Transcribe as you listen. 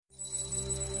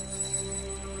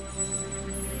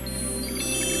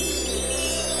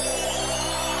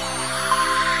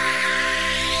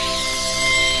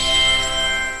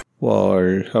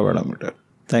Vazhavadamutta.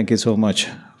 Thank you so much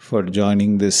for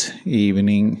joining this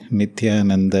evening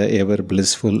Nityananda ever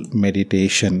blissful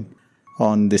meditation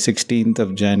on the 16th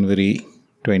of January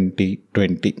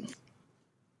 2020.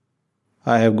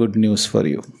 I have good news for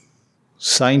you.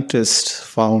 Scientists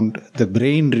found the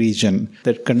brain region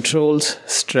that controls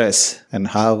stress and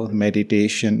how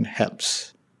meditation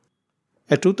helps.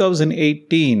 A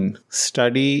 2018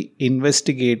 study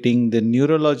investigating the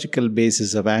neurological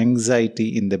basis of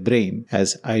anxiety in the brain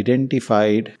has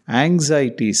identified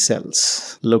anxiety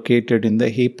cells located in the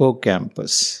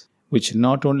hippocampus, which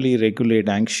not only regulate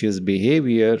anxious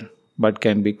behavior but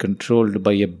can be controlled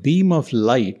by a beam of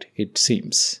light, it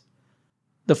seems.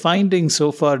 The findings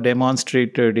so far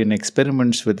demonstrated in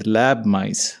experiments with lab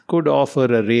mice could offer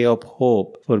a ray of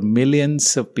hope for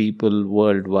millions of people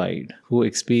worldwide who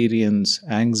experience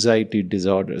anxiety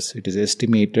disorders. It is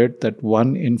estimated that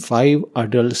 1 in 5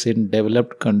 adults in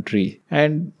developed countries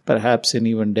and perhaps in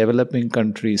even developing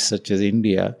countries such as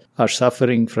India are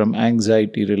suffering from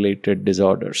anxiety-related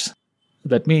disorders.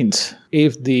 That means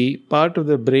if the part of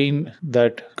the brain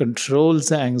that controls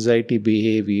the anxiety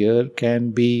behavior can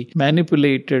be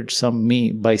manipulated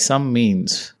by some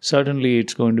means, certainly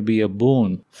it's going to be a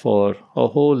boon for a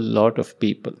whole lot of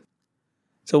people.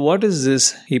 So what is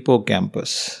this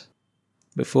hippocampus?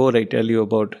 Before I tell you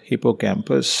about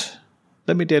hippocampus,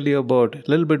 let me tell you a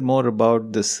little bit more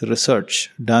about this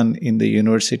research done in the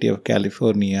University of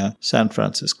California, San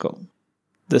Francisco.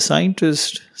 The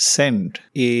scientists sent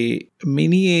a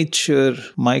miniature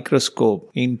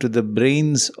microscope into the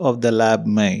brains of the lab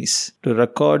mice to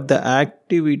record the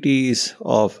activities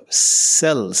of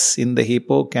cells in the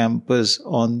hippocampus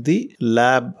on the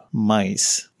lab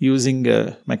mice using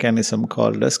a mechanism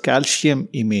called as calcium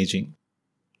imaging.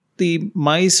 The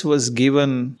mice was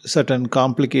given certain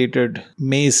complicated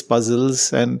maze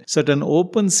puzzles and certain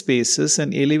open spaces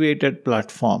and elevated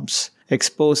platforms,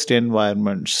 exposed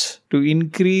environments to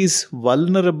increase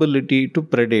vulnerability to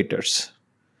predators.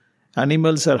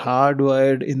 Animals are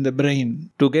hardwired in the brain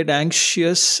to get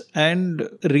anxious and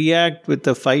react with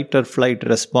a fight or flight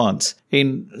response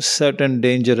in certain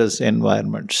dangerous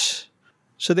environments.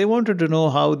 So they wanted to know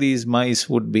how these mice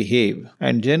would behave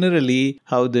and generally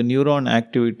how the neuron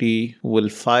activity will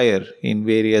fire in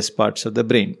various parts of the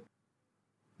brain.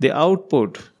 The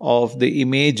output of the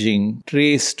imaging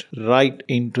traced right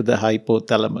into the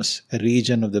hypothalamus, a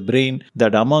region of the brain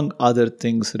that among other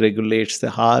things regulates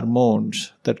the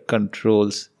hormones that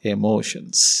controls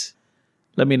emotions.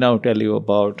 Let me now tell you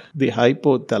about the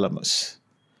hypothalamus.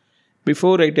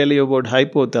 Before I tell you about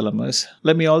hypothalamus,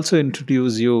 let me also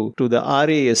introduce you to the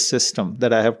RAS system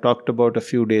that I have talked about a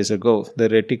few days ago, the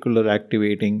reticular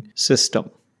activating system.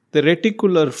 The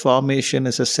reticular formation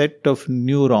is a set of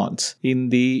neurons in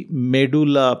the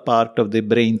medulla part of the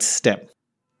brain stem.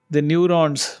 The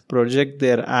neurons project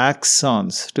their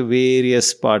axons to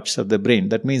various parts of the brain.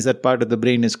 That means that part of the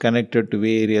brain is connected to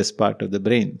various parts of the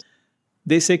brain.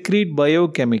 They secrete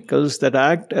biochemicals that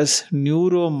act as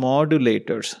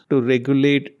neuromodulators to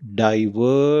regulate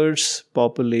diverse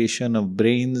population of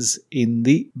brains in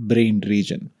the brain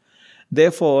region.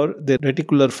 Therefore, the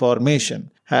reticular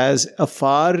formation has a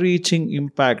far-reaching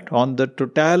impact on the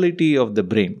totality of the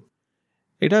brain.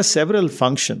 It has several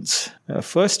functions.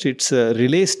 First, it's a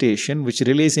relay station which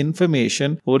relays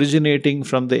information originating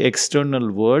from the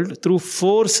external world through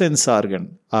 4 sense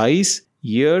organs: eyes,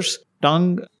 ears,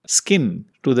 tongue, skin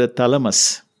to the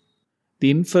thalamus.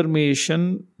 The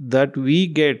information that we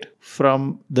get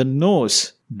from the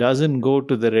nose doesn't go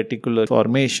to the reticular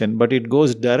formation, but it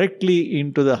goes directly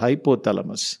into the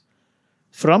hypothalamus.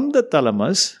 From the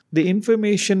thalamus, the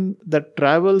information that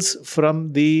travels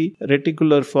from the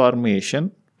reticular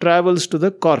formation travels to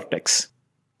the cortex.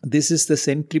 This is the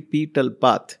centripetal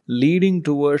path leading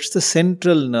towards the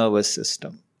central nervous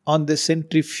system. On the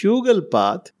centrifugal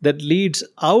path that leads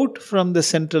out from the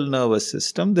central nervous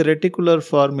system, the reticular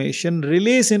formation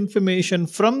relays information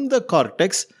from the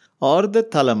cortex or the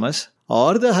thalamus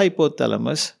or the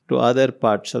hypothalamus to other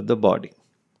parts of the body.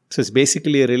 So it's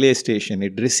basically a relay station.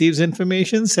 It receives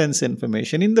information, sends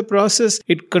information. In the process,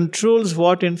 it controls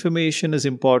what information is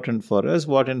important for us,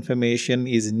 what information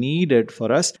is needed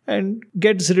for us, and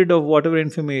gets rid of whatever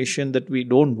information that we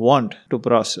don't want to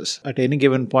process. At any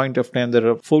given point of time, there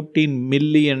are 14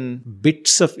 million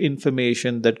bits of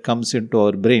information that comes into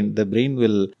our brain. The brain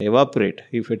will evaporate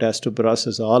if it has to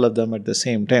process all of them at the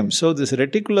same time. So this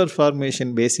reticular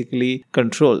formation basically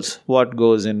controls what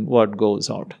goes in, what goes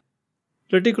out.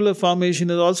 Reticular formation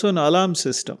is also an alarm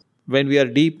system. When we are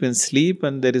deep in sleep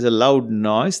and there is a loud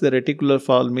noise, the reticular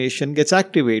formation gets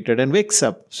activated and wakes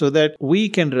up so that we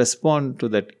can respond to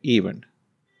that event.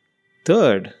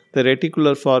 Third, The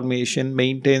reticular formation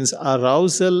maintains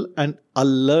arousal and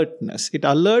alertness. It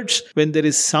alerts when there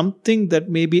is something that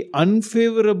may be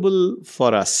unfavorable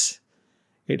for us.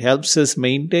 It helps us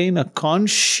maintain a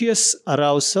conscious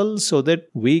arousal so that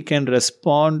we can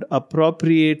respond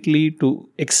appropriately to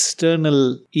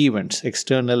external events,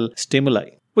 external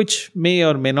stimuli, which may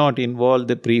or may not involve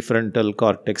the prefrontal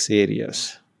cortex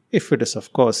areas. If it is,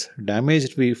 of course,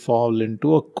 damaged, we fall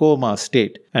into a coma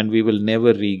state and we will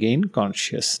never regain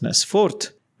consciousness.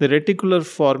 Fourth, the reticular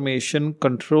formation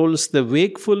controls the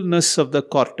wakefulness of the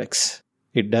cortex.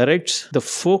 It directs the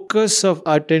focus of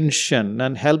attention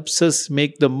and helps us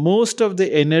make the most of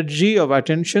the energy of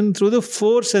attention through the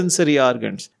four sensory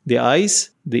organs: the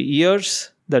eyes, the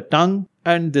ears, the tongue,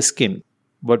 and the skin,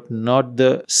 but not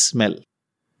the smell.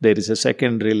 There is a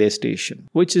second relay station,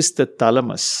 which is the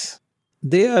thalamus.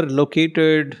 They are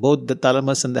located, both the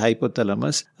thalamus and the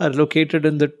hypothalamus are located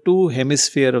in the two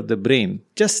hemispheres of the brain,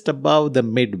 just above the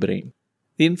midbrain.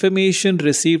 The information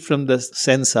received from the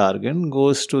sense organ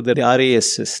goes to the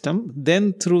RAS system.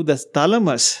 Then through the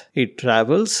thalamus, it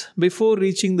travels before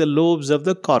reaching the lobes of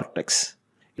the cortex.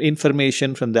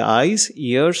 Information from the eyes,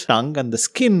 ears, tongue and the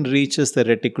skin reaches the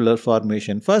reticular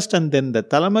formation first and then the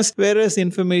thalamus, whereas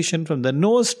information from the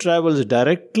nose travels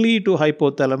directly to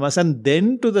hypothalamus and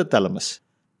then to the thalamus.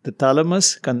 The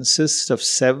thalamus consists of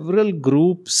several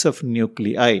groups of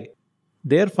nuclei.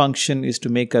 Their function is to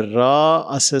make a raw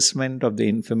assessment of the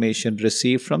information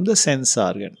received from the sense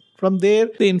organ. From there,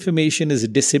 the information is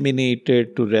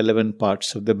disseminated to relevant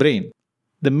parts of the brain.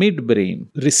 The midbrain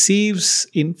receives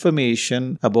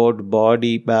information about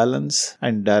body balance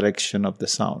and direction of the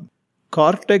sound.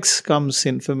 Cortex comes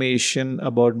information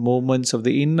about movements of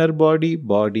the inner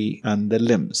body and the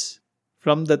limbs.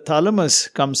 From the thalamus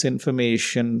comes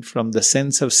information from the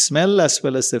sense of smell as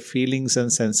well as the feelings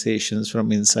and sensations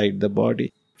from inside the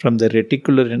body. From the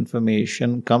reticular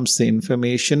information comes the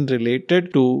information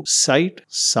related to sight,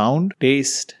 sound,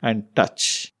 taste, and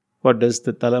touch. What does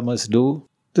the thalamus do?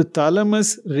 The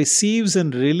thalamus receives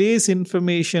and relays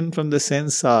information from the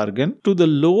sense organ to the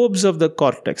lobes of the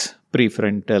cortex: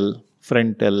 prefrontal,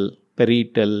 frontal,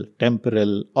 parietal,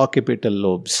 temporal, occipital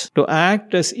lobes, to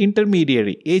act as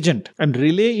intermediary agent and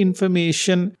relay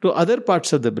information to other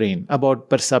parts of the brain about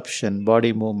perception,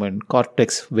 body movement,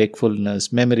 cortex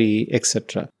wakefulness, memory,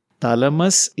 etc.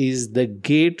 Thalamus is the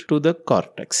gate to the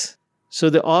cortex. So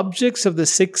the objects of the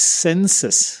six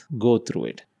senses go through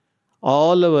it.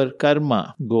 All our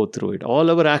karma go through it.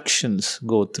 All our actions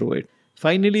go through it.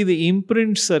 Finally, the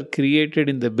imprints are created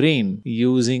in the brain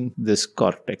using this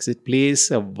cortex. It plays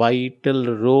a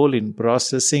vital role in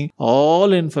processing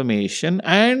all information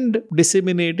and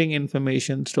disseminating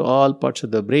information to all parts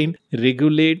of the brain,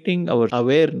 regulating our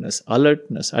awareness,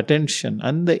 alertness, attention,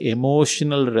 and the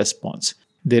emotional response.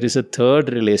 There is a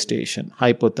third relay station,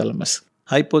 hypothalamus.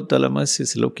 Hypothalamus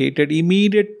is located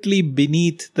immediately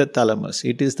beneath the thalamus.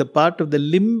 It is the part of the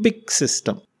limbic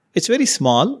system. It's very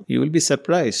small. You will be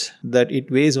surprised that it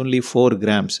weighs only 4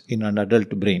 grams in an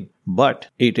adult brain. But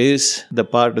it is the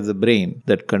part of the brain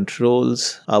that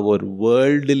controls our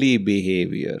worldly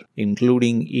behavior,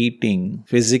 including eating,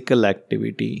 physical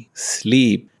activity,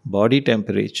 sleep, body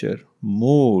temperature,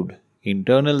 mood,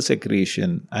 internal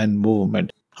secretion, and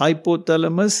movement.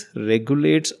 Hypothalamus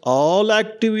regulates all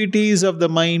activities of the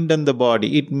mind and the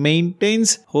body. It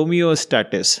maintains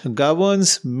homeostasis,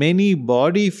 governs many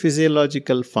body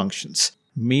physiological functions,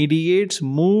 mediates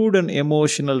mood and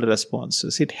emotional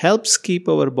responses. It helps keep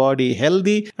our body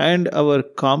healthy and our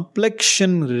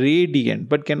complexion radiant,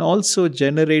 but can also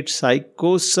generate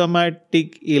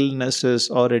psychosomatic illnesses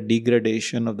or a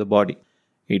degradation of the body.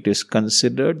 It is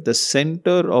considered the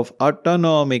center of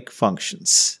autonomic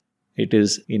functions. It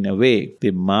is, in a way,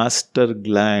 the master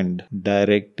gland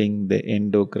directing the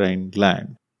endocrine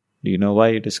gland. Do you know why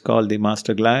it is called the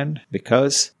master gland?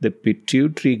 Because the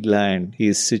pituitary gland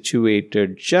is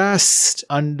situated just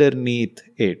underneath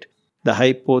it. The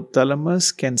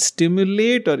hypothalamus can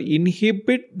stimulate or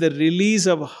inhibit the release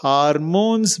of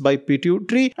hormones by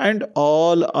pituitary and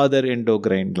all other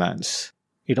endocrine glands.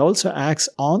 It also acts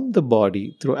on the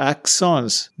body through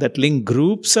axons that link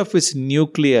groups of its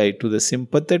nuclei to the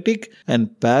sympathetic and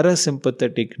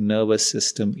parasympathetic nervous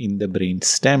system in the brain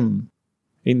stem.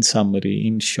 In summary,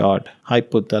 in short,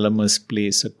 hypothalamus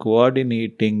plays a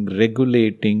coordinating,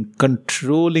 regulating,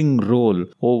 controlling role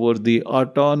over the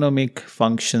autonomic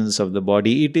functions of the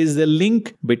body. It is the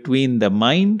link between the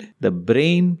mind, the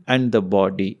brain, and the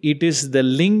body. It is the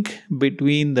link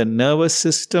between the nervous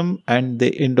system and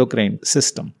the endocrine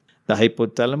system. The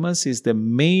hypothalamus is the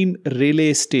main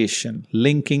relay station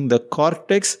linking the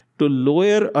cortex to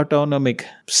lower autonomic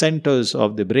centers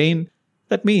of the brain.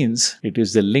 That means it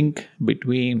is the link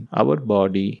between our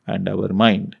body and our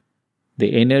mind.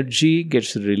 The energy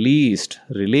gets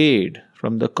relayed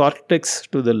from the cortex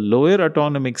to the lower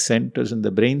autonomic centers in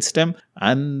the brainstem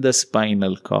and the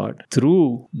spinal cord.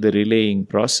 Through the relaying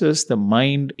process, the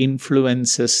mind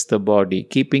influences the body,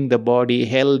 keeping the body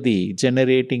healthy,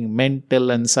 generating mental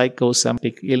and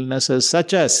psychosomatic illnesses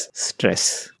such as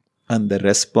stress and the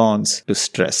response to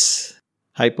stress.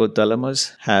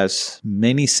 Hypothalamus has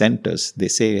many centers. They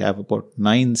say have about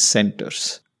 9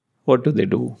 centers. What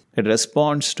do? It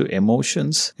responds to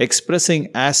emotions, expressing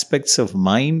aspects of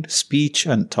mind, speech,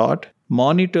 and thought,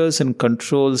 monitors and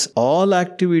controls all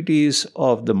activities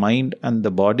of the mind and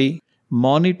the body,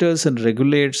 monitors and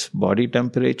regulates body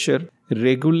temperature,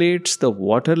 regulates the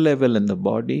water level in the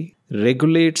body,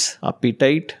 regulates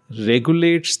appetite,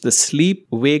 regulates the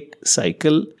sleep-wake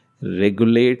cycle,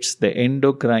 regulates the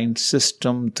endocrine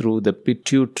system through the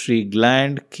pituitary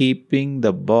gland, keeping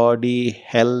the body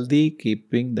healthy,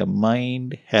 keeping the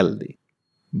mind healthy.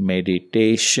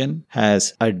 Meditation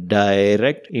has a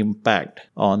direct impact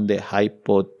on the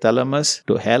hypothalamus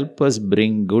to help us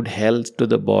bring good health to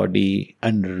the body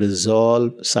and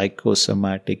resolve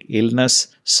psychosomatic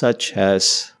illness such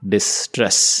as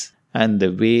distress and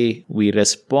the way we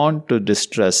respond to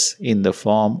distress in the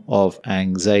form of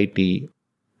anxiety.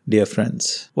 Dear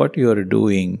friends, what you are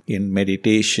doing in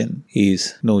meditation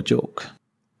is no joke.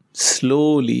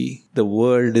 Slowly, the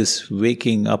world is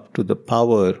waking up to the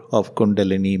power of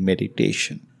Kundalini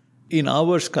meditation. In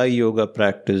our Sky Yoga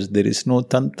practice, there is no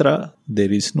Tantra,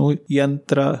 there is no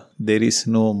Yantra, there is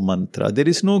no Mantra, there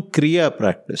is no Kriya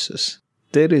practices.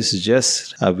 There is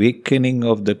just awakening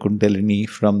of the Kundalini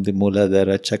from the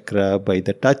Muladhara Chakra by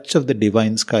the touch of the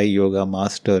Divine Sky Yoga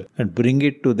Master and bring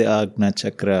it to the Ajna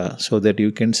Chakra so that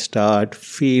you can start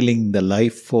feeling the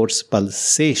life force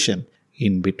pulsation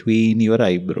in between your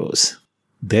eyebrows.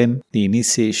 Then the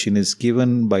initiation is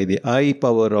given by the eye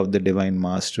power of the Divine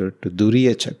Master to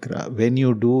Duriya Chakra. When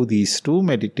you do these two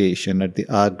meditation at the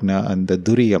Ajna and the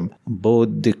Duriyam, both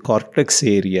the cortex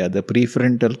area, the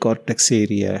prefrontal cortex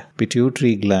area,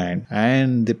 pituitary gland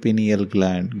and the pineal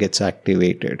gland gets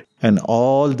activated. And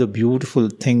all the beautiful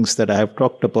things that I have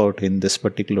talked about in this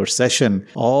particular session,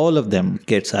 all of them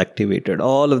gets activated,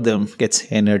 all of them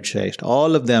gets energized,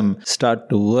 all of them start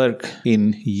to work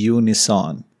in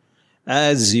unison.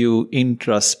 As you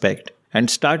introspect and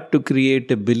start to create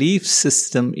a belief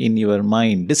system in your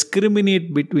mind,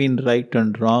 discriminate between right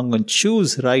and wrong and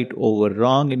choose right over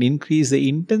wrong and increase the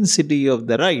intensity of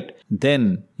the right,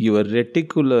 then your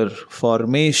reticular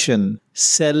formation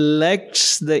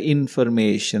selects the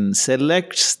information,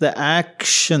 selects the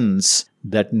actions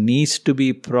that needs to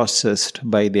be processed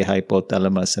by the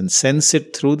hypothalamus and sends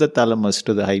it through the thalamus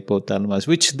to the hypothalamus,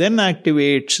 which then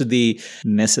activates the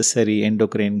necessary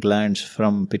endocrine glands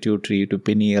from pituitary to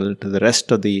pineal to the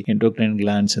rest of the endocrine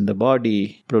glands in the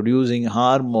body, producing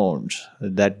hormones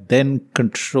that then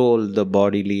control the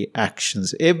bodily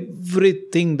actions.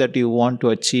 Everything that you want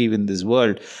to achieve in this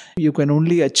world, you can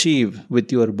only achieve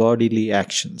with your bodily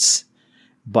actions.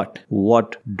 But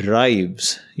what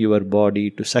drives your body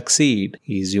to succeed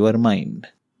is your mind.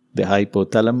 The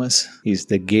hypothalamus is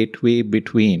the gateway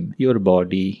between your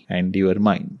body and your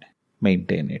mind.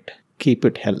 Maintain it. Keep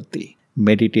it healthy.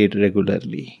 Meditate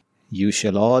regularly. You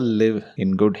shall all live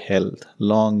in good health,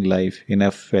 long life,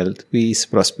 enough wealth, peace,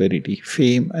 prosperity,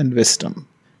 fame and wisdom.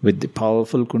 With the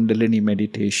powerful Kundalini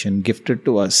meditation gifted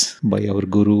to us by our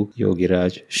Guru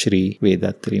Yogiraj Shri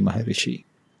Vethathiri Maharishi.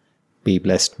 Be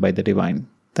blessed by the Divine.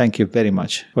 Thank you very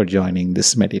much for joining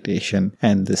this meditation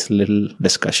and this little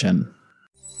discussion.